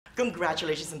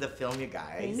Congratulations on the film, you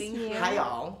guys. Thank you. Hi,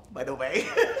 all, by the way.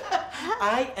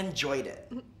 I enjoyed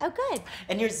it. Oh, good.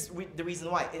 And here's the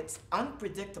reason why. It's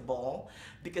unpredictable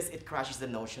because it crashes the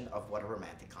notion of what a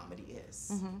romantic comedy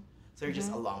is. So you're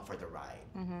just along for the ride,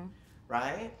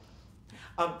 right?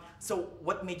 So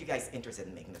what made you guys interested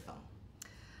in making the film?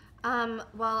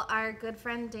 Well, our good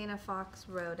friend Dana Fox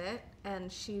wrote it,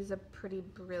 and she's a pretty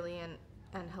brilliant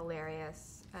and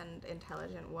hilarious and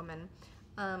intelligent woman.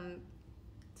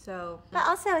 But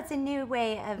also, it's a new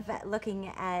way of looking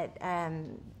at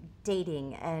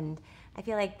dating, and I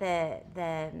feel like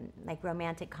the like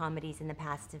romantic comedies in the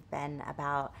past have been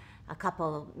about a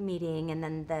couple meeting and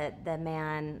then the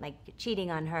man like cheating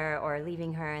on her or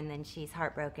leaving her, and then she's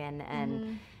heartbroken,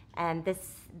 and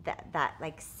that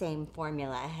like same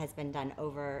formula has been done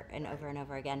over and over and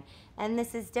over again. And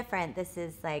this is different. This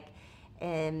is like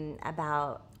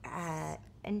about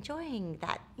enjoying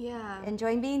that,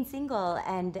 enjoying being single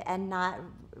and not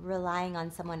relying on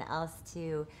someone else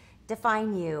to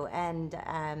define you. And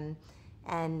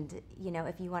you know,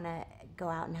 if you want to go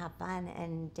out and have fun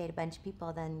and date a bunch of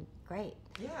people, then great.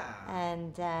 Yeah.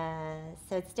 And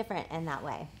so it's different in that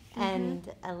way, and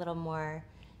a little more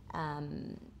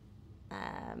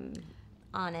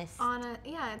honest.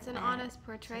 Yeah, it's an honest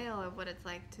portrayal of what it's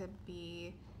like to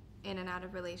be in and out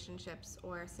of relationships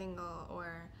or single,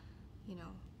 or, you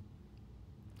know,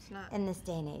 it's not... In this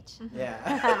day and age.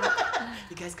 Yeah.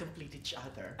 You guys complete each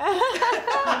other.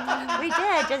 We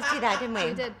did just do that, didn't we?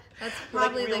 We did. That's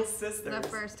probably real like sisters. the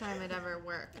first time it ever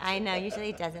worked. I know, usually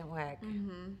it doesn't work.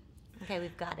 Okay,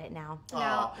 we've got it now.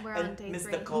 Now we're on and day Miss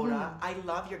 3. Dakota, I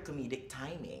love your comedic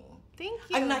timing. Thank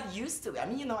you. I'm not used to it. I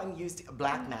mean, you know, I'm used to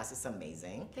Black Mass is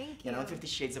amazing. Thank You know, you. 50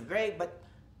 Shades of Grey, but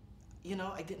you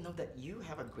know, I didn't know that you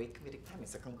have a great comedic timing.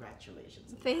 So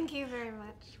congratulations. Thank you very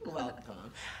much.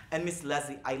 Welcome. And Miss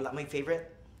Leslie, I love my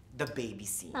favorite, the baby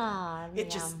scene. Aw, It yeah.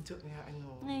 just took me. I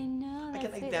know. I know. I can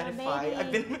that's sweet little identify. baby.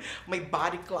 I've been my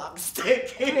body clock's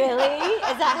ticking. Really?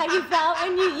 Is that how you felt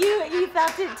when you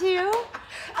felt it too?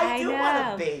 I do want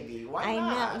know. a baby. Why I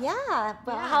not? know. Yeah.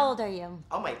 But Yeah. how old are you?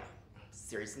 Oh my.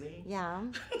 Seriously? Yeah.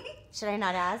 Should I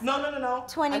not ask? No.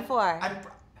 24. I'm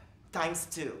times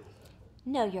 2.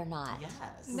 No, you're not. Yes.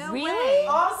 No Really? way.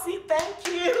 Oh, see, thank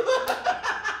you.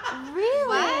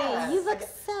 Really? Yes. You look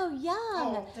so young.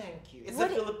 Oh, thank you. It's What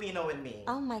the i- Filipino in me.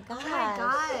 Oh my god. Oh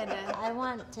my God. I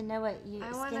want to know what you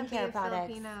I want to be skincare a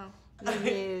products Filipino.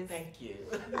 you use. Thank you.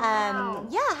 Wow.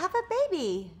 Yeah, have a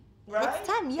baby. Right? It's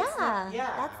time, yeah.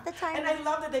 Yeah. That's the time. And I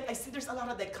love that I see there's a lot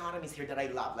of dichotomies here that I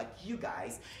love. Like you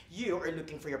guys, you are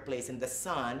looking for your place in the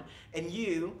sun, and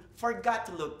you forgot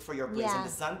to look for your place in Yeah. the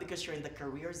sun because you're in the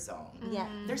career zone. Yeah.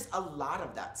 There's a lot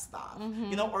of that stuff.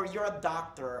 You know, or you're a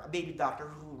doctor, a baby doctor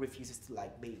who refuses to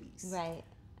like babies. Right.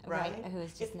 Right?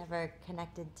 Who's just never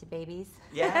connected to babies.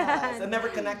 Yes, I'm never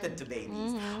connected to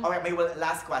babies. All right, my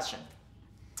last question.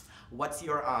 What's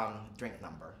your drink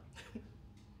number?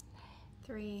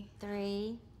 3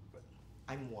 3.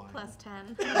 I'm 1. plus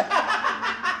 10.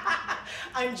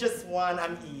 I'm just 1.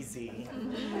 I'm easy.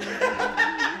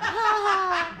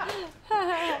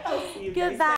 I'll see you guys Goodbye.